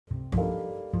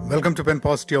Welcome to Pen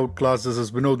Positive Outclass. This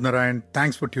is Vinod Narayan.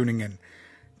 Thanks for tuning in.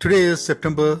 Today is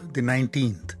September the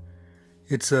 19th.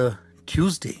 It's a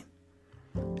Tuesday.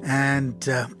 And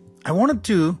I wanted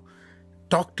to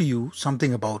talk to you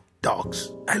something about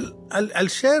dogs. I'll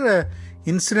share an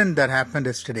incident that happened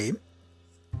yesterday.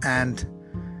 And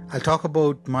I'll talk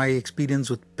about my experience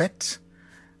with pets.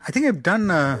 I think I've done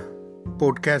a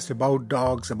podcast about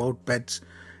dogs, about pets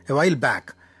a while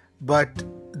back. But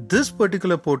this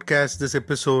particular podcast, this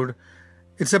episode,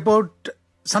 it's about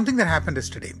something that happened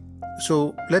yesterday.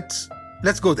 So let's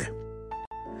go there.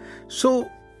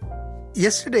 So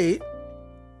yesterday,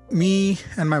 me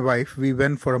and my wife, we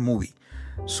went for a movie.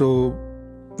 So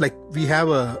we have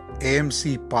a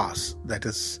AMC pass, that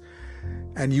is,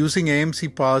 and using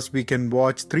AMC pass, we can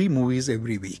watch 3 movies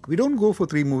every week. We don't go for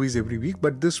 3 movies every week,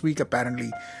 but this week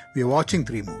apparently we are watching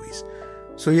 3 movies.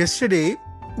 So yesterday,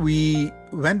 we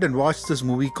went and watched this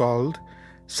movie called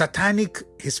Satanic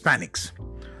Hispanics.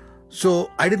 So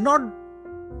I did not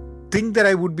think that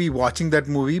I would be watching that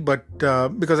movie, but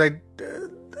because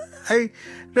I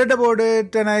read about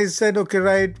it and I said, okay,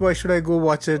 right, why should I go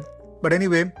watch it? But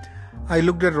anyway, I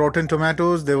looked at Rotten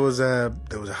Tomatoes. There was a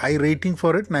high rating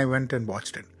for it, and I went and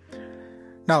watched it.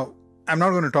 Now, I'm not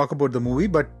going to talk about the movie,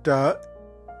 but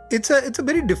it's a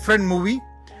very different movie.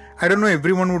 I don't know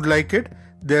everyone would like it.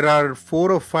 There are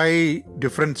 4 or 5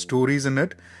 different stories in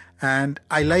it, and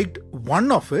I liked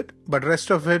one of it, but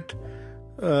rest of it,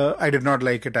 I did not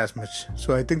like it as much.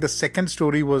 So I think the second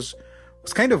story was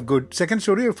kind of good. Second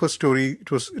story or first story, it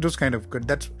was kind of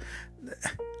good.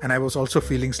 And I was also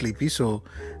feeling sleepy, so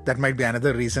that might be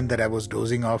another reason that I was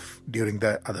dozing off during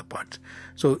the other part.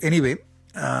 So anyway,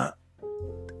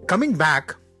 coming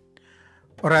back,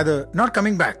 or rather not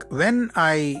coming back, when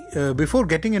before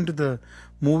getting into the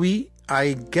movie,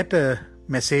 I get a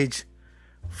message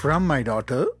from my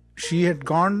daughter. She had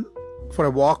gone for a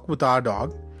walk with our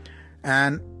dog,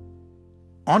 and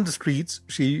on the streets,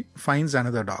 she finds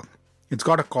another dog. It's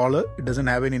got a collar. It doesn't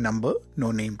have any number,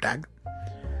 no name tag.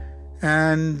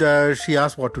 And she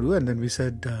asked what to do, and then we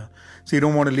said, so you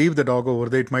don't want to leave the dog over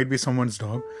there. It might be someone's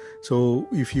dog. So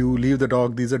if you leave the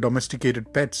dog, these are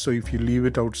domesticated pets. So if you leave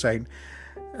it outside,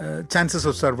 chances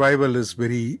of survival is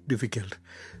very difficult.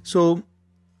 So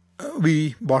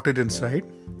we bought it inside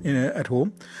at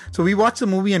home. So we watched the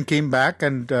movie and came back,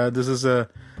 and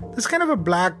this kind of a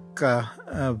black,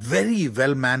 very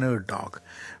well-mannered dog.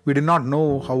 We did not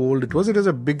know how old it was. It was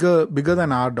a bigger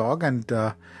than our dog, and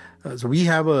so we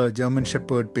have a German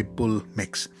Shepherd Pit Bull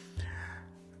mix.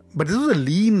 But this was a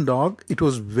lean dog. It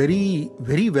was very,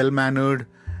 very well-mannered,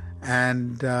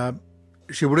 and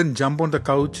she wouldn't jump on the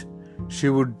couch. She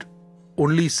would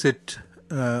only sit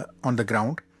on the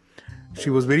ground. She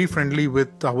was very friendly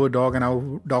with our dog, and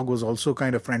our dog was also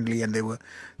kind of friendly, and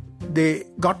they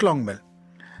got along well.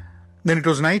 Then it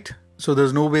was night, so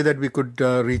there's no way that we could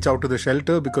reach out to the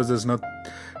shelter because there's no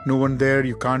one there.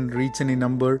 You can't reach any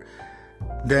number.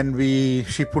 Then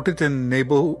she put it in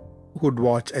Neighborhood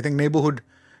Watch. I think Neighborhood,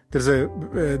 there's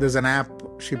an app.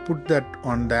 She put that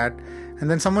on that, and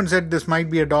then someone said this might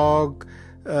be a dog.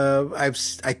 I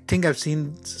think I've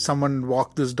seen someone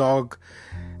walk this dog,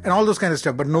 and all those kind of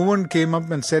stuff. But no one came up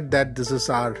and said that this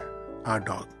is our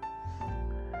dog.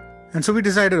 And so we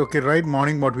decided, okay, right,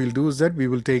 morning what we'll do is that we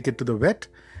will take it to the vet.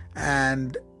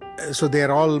 And so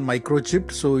they're all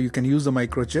microchipped. So you can use the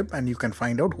microchip and you can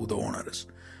find out who the owner is.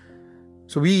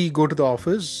 So we go to the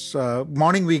office.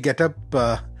 Morning we get up.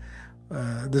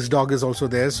 This dog is also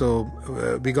there. So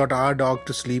we got our dog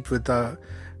to sleep with our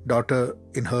daughter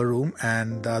in her room.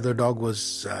 And the other dog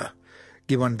was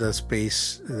given the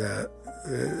space, the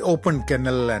open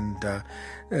kennel, and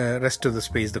rest of the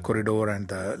space, the corridor and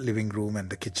the living room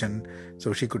and the kitchen,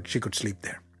 so she could sleep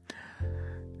there.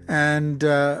 And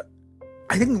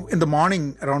I think in the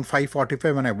morning around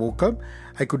 5:45 when I woke up,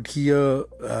 I could hear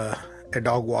a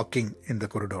dog walking in the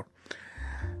corridor.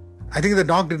 I think the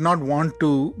dog did not want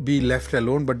to be left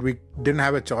alone, but we didn't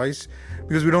have a choice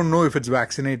because we don't know if it's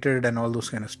vaccinated and all those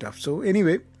kind of stuff. So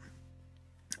anyway,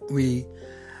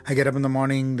 I get up in the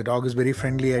morning, the dog is very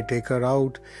friendly, I take her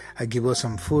out, I give her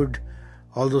some food,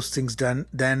 all those things done.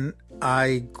 Then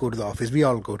I go to the office. We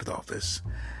all go to the office.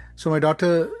 So my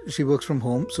daughter, she works from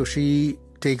home, so she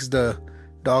takes the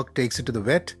dog, takes it to the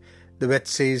vet. The vet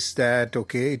says that,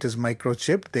 okay, it is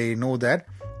microchipped. They know that.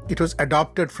 It was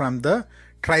adopted from the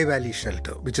Tri-Valley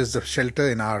shelter, which is the shelter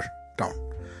in our town.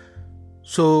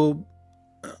 So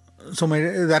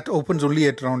that opens only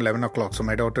at around 11 o'clock. So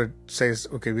my daughter says,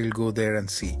 okay, we'll go there and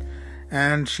see.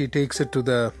 And she takes it to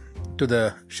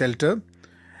the shelter.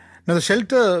 Now the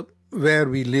shelter where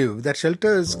we live, that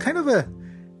shelter is kind of a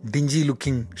dingy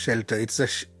looking shelter. It's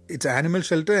it's an animal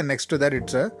shelter, and next to that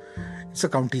it's a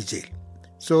county jail.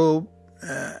 So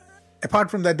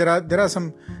apart from that,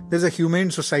 there's a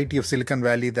Humane Society of Silicon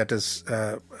Valley that is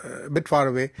a bit far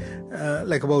away,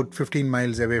 like about 15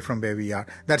 miles away from where we are.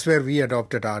 That's where we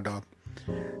adopted our dog.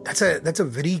 That's a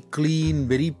very clean,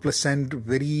 very pleasant,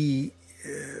 very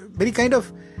kind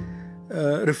of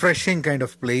refreshing kind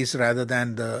of place rather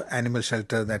than the animal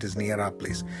shelter that is near our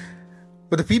place.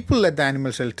 But the people at the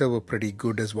animal shelter were pretty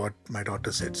good, is what my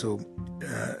daughter said. So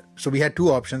we had two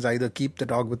options: either keep the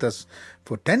dog with us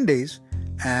for 10 days,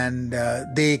 and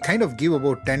they kind of give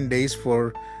about 10 days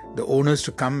for the owners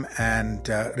to come and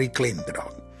reclaim the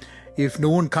dog. If no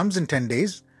one comes in 10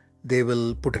 days, they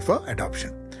will put it for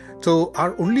adoption. So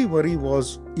our only worry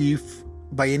was if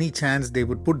by any chance they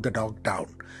would put the dog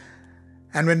down.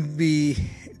 And when we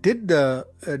did the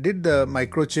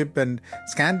microchip and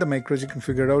scanned the microchip and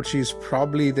figured out they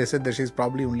said that she's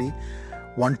probably only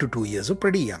 1 to 2 years, so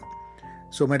pretty young.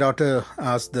 So my daughter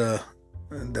asked the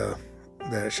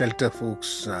shelter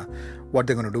folks what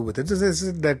they're going to do with it. So they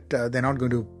said that they're not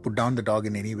going to put down the dog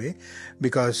in any way,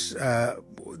 because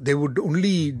they would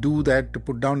only do that to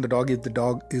put down the dog if the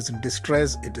dog is in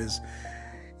distress. It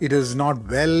is not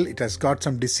well, it has got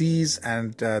some disease,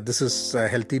 and this is a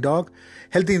healthy dog.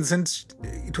 Healthy in the sense,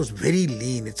 it was very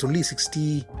lean. It's only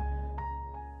 62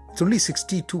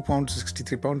 pounds,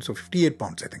 63 pounds, so 58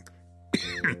 pounds, I think.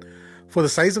 For the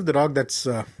size of the dog,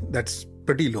 that's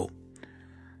pretty low.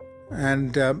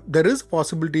 And there is a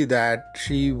possibility that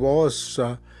she was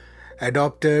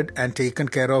adopted and taken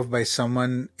care of by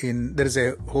someone there is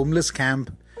a homeless camp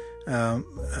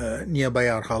nearby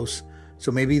our house.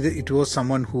 So maybe it was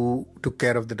someone who took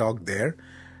care of the dog there.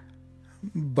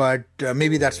 But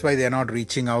maybe that's why they're not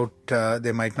reaching out.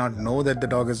 They might not know that the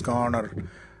dog is gone, or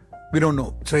we don't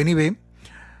know. So anyway,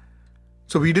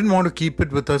 so we didn't want to keep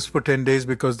it with us for 10 days,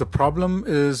 because the problem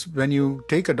is when you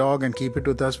take a dog and keep it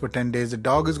with us for 10 days, the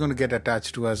dog is going to get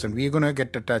attached to us and we're going to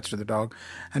get attached to the dog.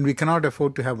 And we cannot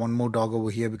afford to have one more dog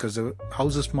over here because the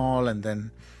house is small, and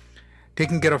then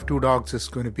taking care of 2 dogs is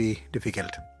going to be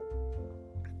difficult.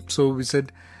 So we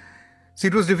said,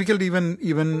 it was difficult even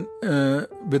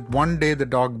with 1 day the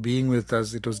dog being with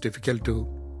us. It was difficult to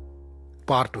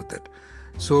part with it.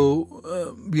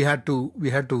 So we had to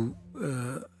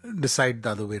decide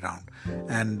the other way around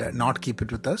and not keep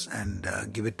it with us and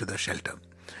give it to the shelter.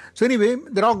 So anyway,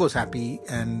 the dog was happy,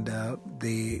 and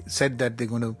they said that they're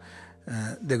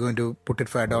going to put it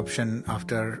for adoption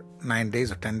after 9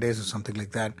 days or 10 days or something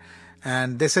like that.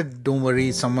 And they said, don't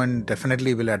worry, someone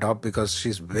definitely will adopt, because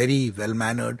she's very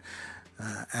well-mannered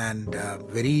and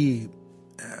very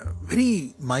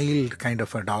mild kind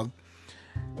of a dog.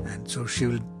 And so she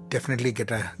will definitely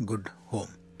get a good home.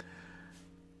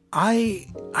 I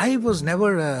was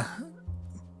never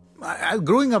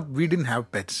growing up, we didn't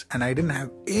have pets, and I didn't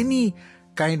have any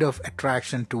kind of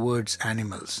attraction towards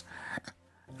animals.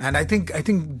 And I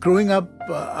think growing up,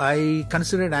 I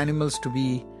considered animals to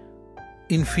be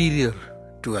inferior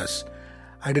to us.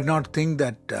 I did not think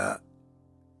that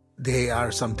they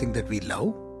are something that we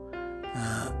love,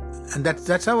 and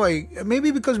that's how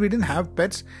maybe because we didn't have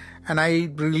pets, and I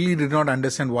really did not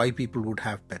understand why people would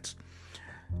have pets.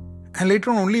 And later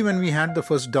on, only when we had the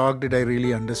first dog did I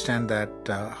really understand that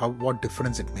what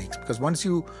difference it makes. Because once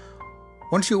you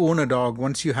own a dog,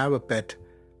 once you have a pet,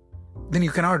 then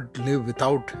you cannot live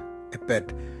without a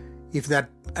pet.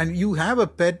 And you have a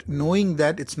pet knowing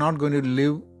that it's not going to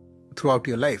live throughout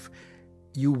your life.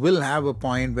 You will have a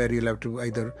point where you'll have to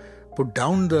either put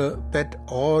down the pet,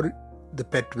 or the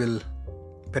pet will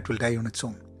die on its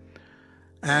own.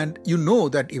 And you know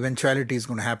that eventuality is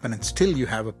going to happen, and still you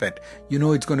have a pet. You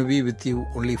know it's going to be with you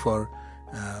only for,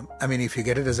 if you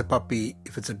get it as a puppy,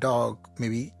 if it's a dog,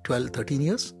 maybe 12, 13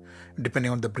 years,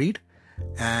 depending on the breed.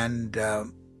 And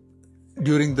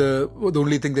during the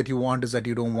only thing that you want is that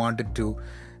you don't want it to,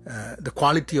 the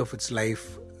quality of its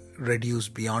life reduce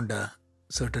beyond a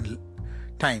certain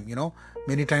time.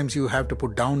 Many times you have to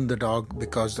put down the dog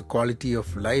because the quality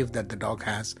of life that the dog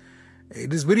has,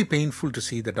 it is very painful to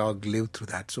see the dog live through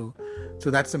that. So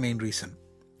that's the main reason.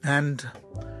 And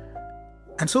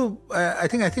so I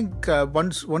think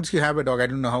once you have a dog, I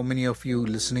don't know how many of you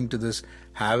listening to this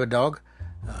have a dog.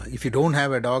 If you don't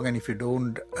have a dog, and if you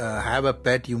don't have a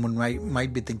pet, you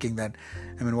might be thinking that,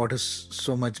 what is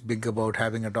so much big about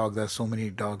having a dog? There are so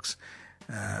many dogs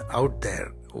out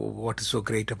there. What is so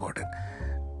great about it?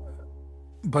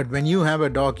 But when you have a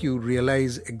dog, you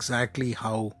realize exactly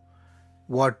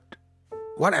what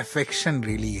affection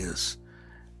really is.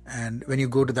 And when you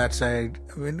go to that side,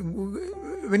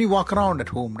 when you walk around at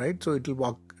home, right? So it will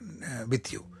walk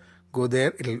with you. Go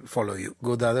there, it'll follow you.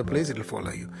 Go the other place, it'll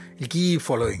follow you. It'll keep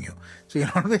following you. So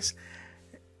you're always,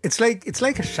 it's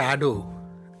like a shadow,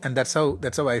 and that's how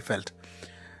I felt.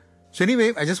 So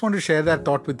anyway, I just want to share that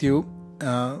thought with you,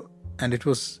 and it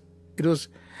was.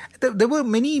 There were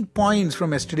many points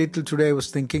from yesterday till today. I was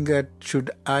thinking that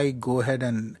should we go ahead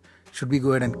and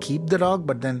keep the dog?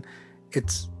 But then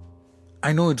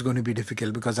I know it's going to be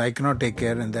difficult because I cannot take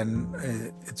care, and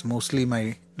then it's mostly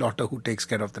my daughter who takes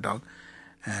care of the dog.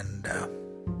 And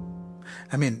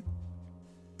I mean,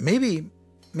 maybe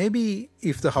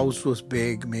if the house was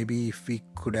big, maybe if we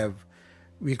could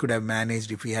have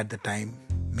managed if we had the time,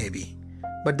 maybe.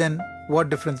 But then what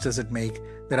difference does it make?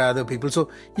 There are other people. So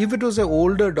if it was an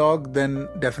older dog, then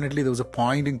definitely there was a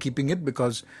point in keeping it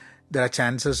because there are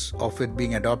chances of it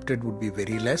being adopted would be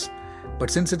very less. But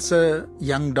since it's a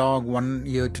young dog, 1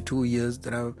 year to 2 years,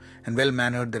 and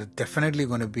well-mannered, there are definitely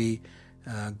going to be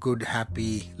good,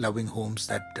 happy, loving homes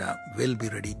that will be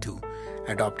ready to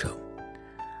adopt her.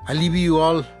 I'll leave you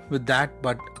all with that,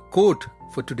 but a quote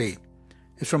for today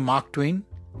is from Mark Twain.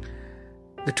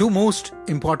 The two most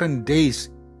important days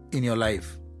in your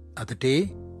life are the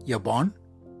day you're born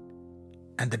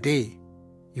and the day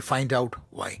you find out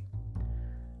why.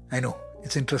 I know,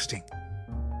 it's interesting.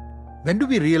 When do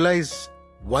we realize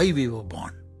why we were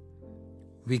born?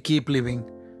 We keep living,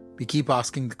 we keep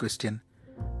asking the question,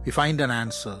 we find an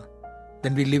answer,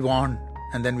 then we live on,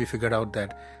 and then we figure out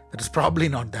that is probably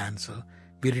not the answer.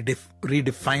 We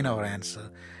redefine our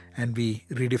answer, and we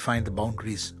redefine the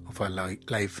boundaries of our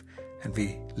life, and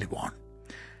we live on.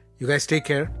 You guys take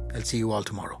care. I'll see you all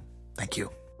tomorrow. Thank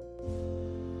you.